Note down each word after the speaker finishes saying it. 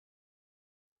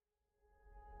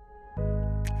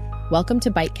Welcome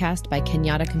to Bytecast by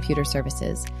Kenyatta Computer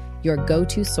Services, your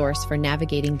go-to source for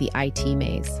navigating the IT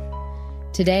maze.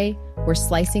 Today, we're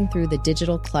slicing through the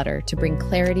digital clutter to bring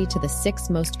clarity to the 6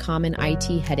 most common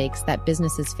IT headaches that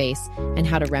businesses face and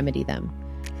how to remedy them.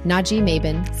 Naji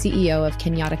Mabin, CEO of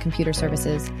Kenyatta Computer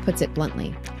Services, puts it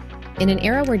bluntly. In an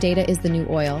era where data is the new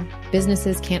oil,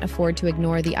 businesses can't afford to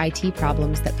ignore the IT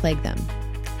problems that plague them.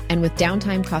 And with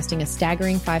downtime costing a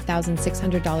staggering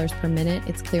 $5,600 per minute,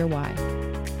 it's clear why.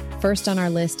 First on our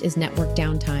list is network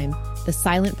downtime, the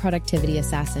silent productivity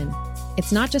assassin.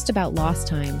 It's not just about lost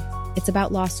time, it's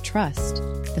about lost trust.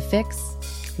 The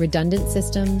fix? Redundant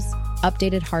systems,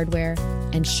 updated hardware,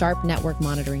 and sharp network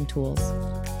monitoring tools.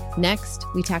 Next,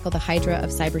 we tackle the hydra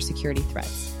of cybersecurity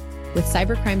threats. With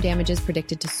cybercrime damages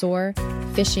predicted to soar,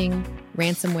 phishing,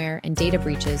 ransomware, and data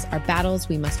breaches are battles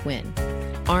we must win.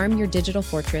 Arm your digital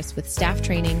fortress with staff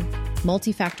training,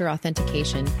 multi-factor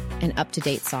authentication, and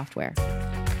up-to-date software.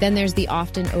 Then there's the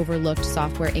often overlooked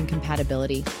software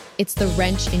incompatibility. It's the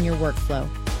wrench in your workflow,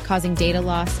 causing data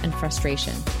loss and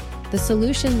frustration. The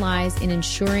solution lies in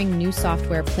ensuring new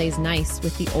software plays nice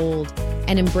with the old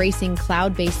and embracing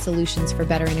cloud-based solutions for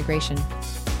better integration.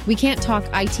 We can't talk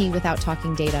IT without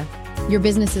talking data, your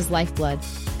business's lifeblood.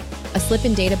 A slip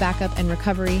in data backup and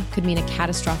recovery could mean a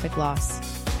catastrophic loss.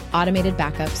 Automated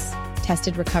backups,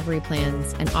 tested recovery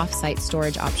plans, and off-site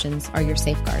storage options are your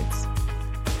safeguards.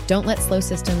 Don't let slow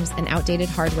systems and outdated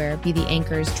hardware be the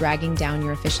anchors dragging down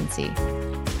your efficiency.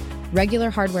 Regular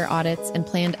hardware audits and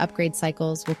planned upgrade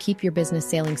cycles will keep your business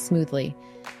sailing smoothly.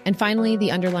 And finally, the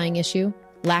underlying issue,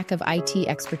 lack of IT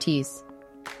expertise.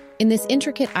 In this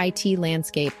intricate IT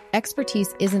landscape,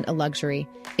 expertise isn't a luxury.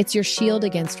 It's your shield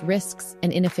against risks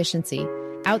and inefficiency.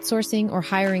 Outsourcing or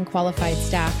hiring qualified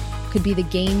staff could be the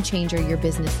game changer your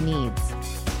business needs.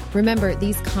 Remember,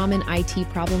 these common IT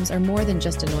problems are more than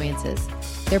just annoyances.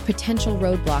 They're potential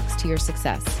roadblocks to your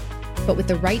success. But with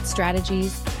the right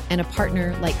strategies and a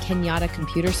partner like Kenyatta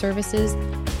Computer Services,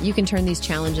 you can turn these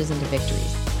challenges into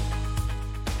victories.